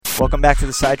Welcome back to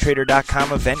the SideTrader.com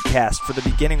EventCast for the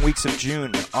beginning weeks of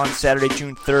June. On Saturday,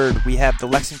 June 3rd, we have the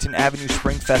Lexington Avenue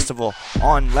Spring Festival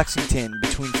on Lexington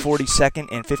between 42nd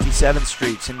and 57th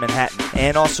Streets in Manhattan.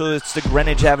 And also it's the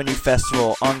Greenwich Avenue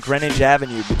Festival on Greenwich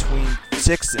Avenue between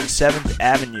 6th and 7th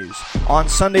Avenues. On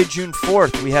Sunday, June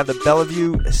 4th, we have the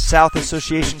Bellevue South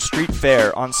Association Street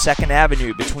Fair on 2nd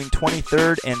Avenue between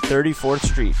 23rd and 34th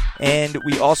Street. And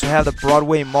we also have the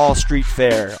Broadway Mall Street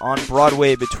Fair on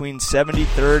Broadway between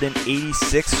 73rd and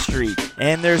 86th Street.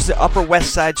 And there's the Upper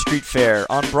West Side Street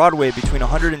Fair on Broadway between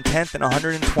 110th and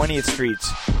 120th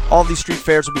Streets. All these street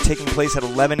fairs will be taking place at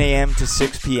 11 a.m. to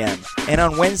 6 p.m. And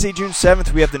on Wednesday, June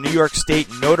 7th, we have the New York State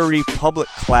Notary Public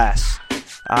Class.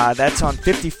 That's on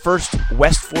 51st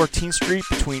West 14th Street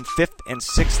between 5th and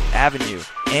 6th Avenue.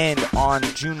 And on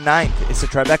June 9th, it's the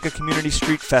Tribeca Community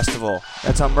Street Festival.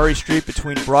 That's on Murray Street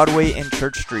between Broadway and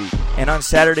Church Street. And on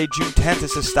Saturday, June 10th,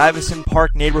 it's the Stuyvesant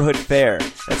Park Neighborhood Fair.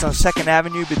 That's on 2nd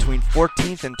Avenue between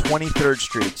 14th and 23rd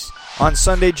Streets. On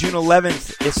Sunday, June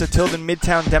 11th, it's the Tilden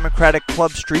Midtown Democratic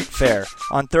Club Street Fair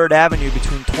on 3rd Avenue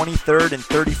between 23rd and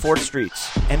 34th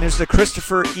Streets. And there's the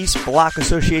Christopher East Block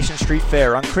Association Street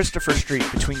Fair on Christopher Street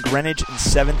between Greenwich and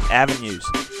 7th Avenues.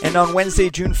 And on Wednesday,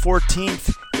 June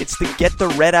 14th, it's the Get the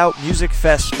Red Out Music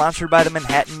Fest sponsored by the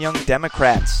Manhattan Young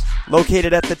Democrats.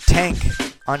 Located at the Tank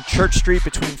on Church Street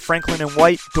between Franklin and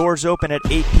White. Doors open at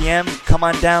 8 p.m. Come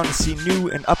on down to see new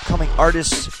and upcoming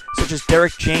artists such as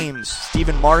Derek James,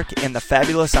 Stephen Mark, and the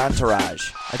Fabulous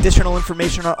Entourage. Additional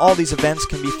information on all these events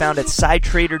can be found at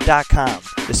SideTrader.com,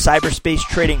 the cyberspace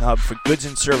trading hub for goods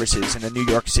and services in the New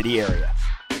York City area.